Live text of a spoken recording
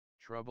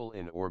Trouble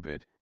in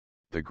Orbit,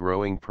 The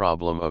Growing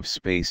Problem of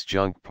Space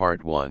Junk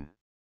Part 1.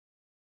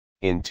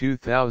 In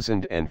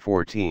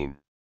 2014,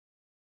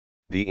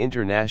 the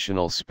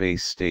International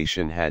Space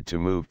Station had to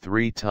move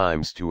 3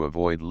 times to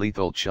avoid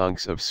lethal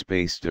chunks of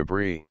space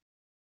debris.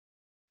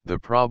 The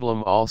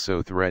problem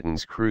also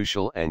threatens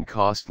crucial and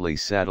costly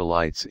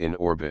satellites in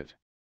orbit.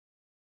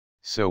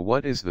 So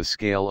what is the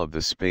scale of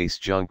the space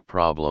junk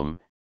problem,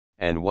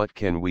 and what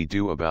can we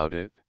do about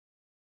it?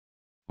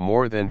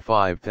 More than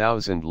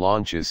 5,000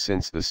 launches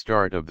since the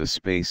start of the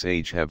space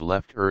age have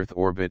left Earth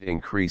orbit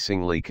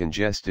increasingly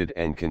congested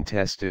and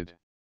contested.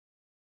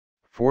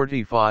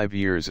 45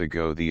 years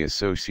ago, the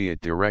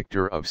Associate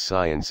Director of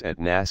Science at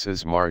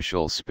NASA's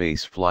Marshall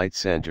Space Flight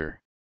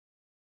Center,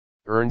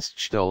 Ernst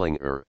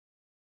Stollinger,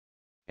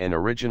 an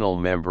original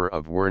member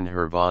of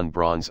Wernher von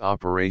Braun's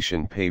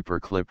Operation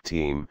Paperclip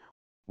team,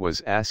 was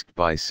asked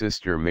by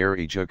Sister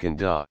Mary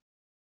Jukunda,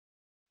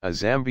 a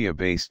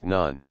Zambia-based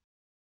nun,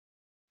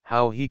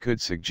 how he could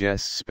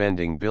suggest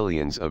spending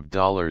billions of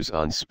dollars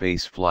on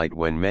spaceflight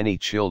when many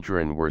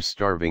children were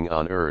starving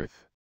on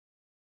Earth.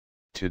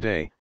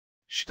 Today,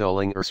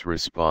 Stollinger's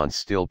response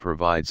still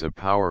provides a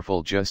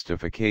powerful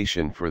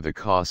justification for the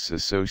costs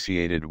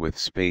associated with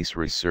space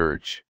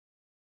research.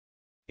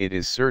 It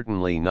is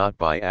certainly not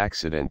by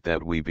accident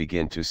that we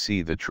begin to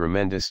see the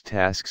tremendous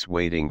tasks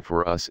waiting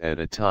for us at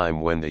a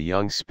time when the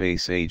young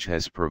space age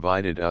has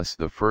provided us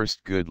the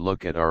first good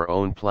look at our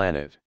own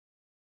planet.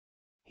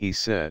 He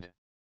said,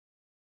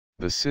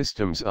 "The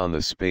systems on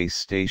the space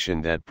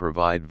station that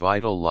provide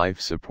vital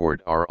life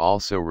support are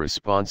also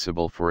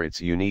responsible for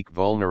its unique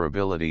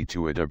vulnerability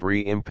to a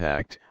debris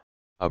impact.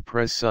 A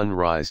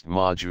pressurized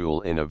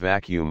module in a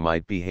vacuum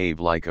might behave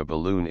like a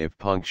balloon if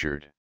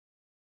punctured.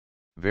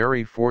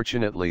 Very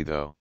fortunately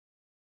though,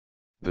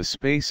 the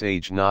space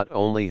age not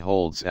only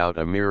holds out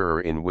a mirror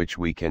in which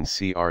we can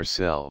see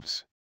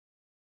ourselves,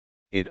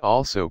 it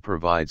also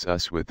provides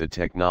us with the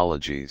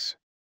technologies,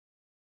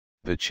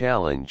 the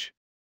challenge,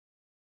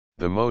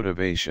 the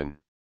motivation,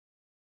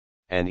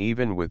 and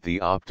even with the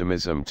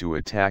optimism to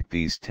attack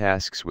these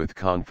tasks with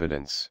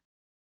confidence.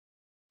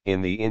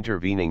 In the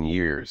intervening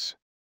years,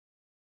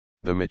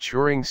 the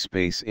maturing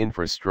space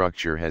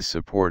infrastructure has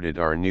supported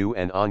our new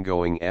and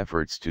ongoing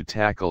efforts to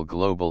tackle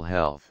global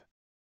health,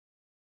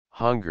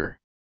 hunger,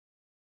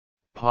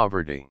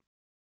 poverty,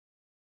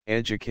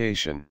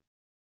 education,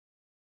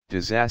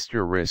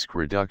 disaster risk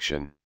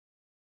reduction,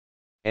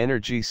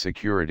 energy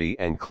security,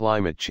 and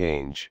climate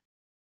change.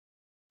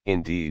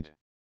 Indeed,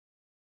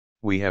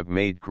 we have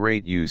made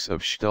great use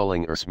of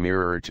Stollinger's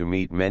mirror to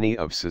meet many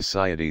of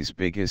society's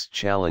biggest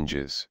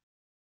challenges.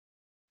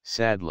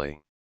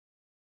 Sadly,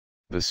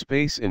 the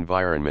space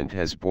environment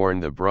has borne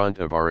the brunt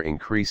of our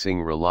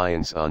increasing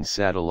reliance on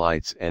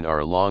satellites and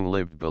our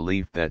long-lived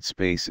belief that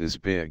space is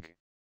big.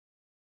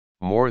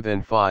 More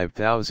than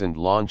 5,000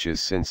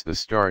 launches since the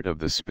start of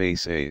the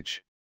space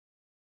age,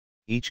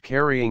 each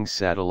carrying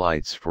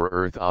satellites for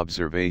Earth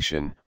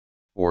observation,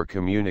 or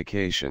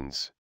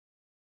communications,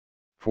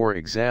 for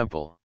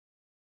example,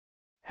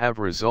 have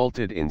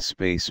resulted in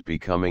space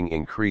becoming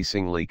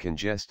increasingly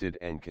congested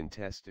and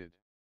contested.